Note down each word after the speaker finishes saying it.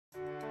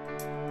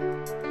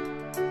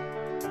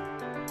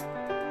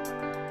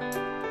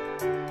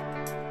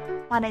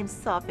My name is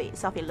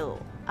Sophie Lu,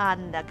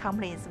 and the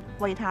company is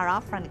Waitara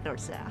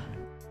grocer.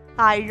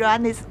 I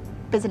run this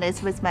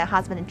business with my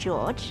husband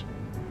George.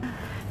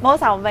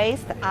 Most of our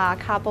waste are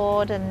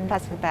cardboard and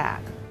plastic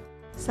bag.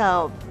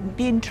 So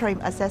bean trim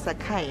assessor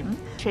came,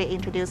 she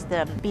introduced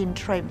the bean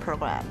trim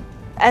program.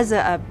 As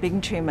a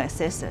bean trim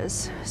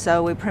assessors,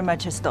 so we pretty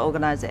much just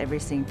organize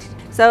everything.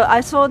 So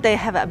I saw they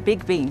have a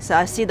big bin, so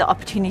I see the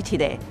opportunity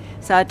there.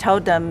 So I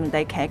told them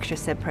they can actually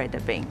separate the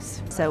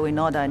bins. So we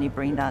not only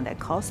bring down their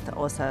cost,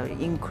 also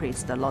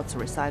increase the lots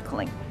of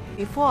recycling.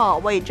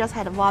 Before we just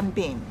had one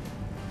bin,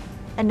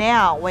 and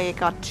now we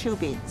got two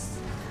bins.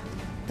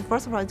 The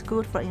first of all, it's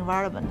good for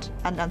environment,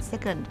 and then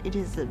second, it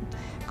is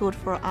good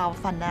for our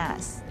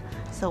finance.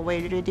 So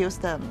we reduce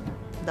the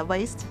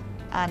waste,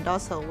 and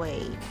also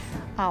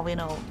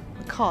the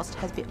cost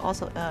has been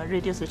also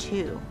reduced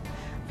too.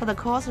 For the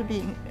cost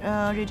being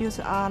reduced,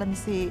 let me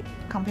see,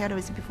 compared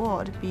with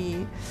before, it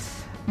be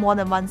more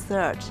than one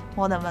third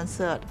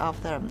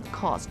of the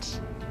cost.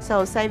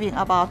 So saving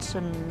about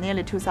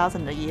nearly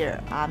 2,000 a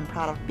year. I'm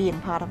proud of being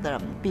part of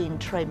the bean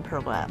trim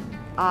program.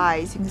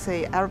 I think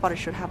everybody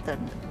should have the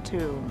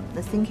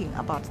thinking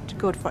about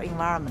good for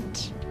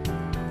environment.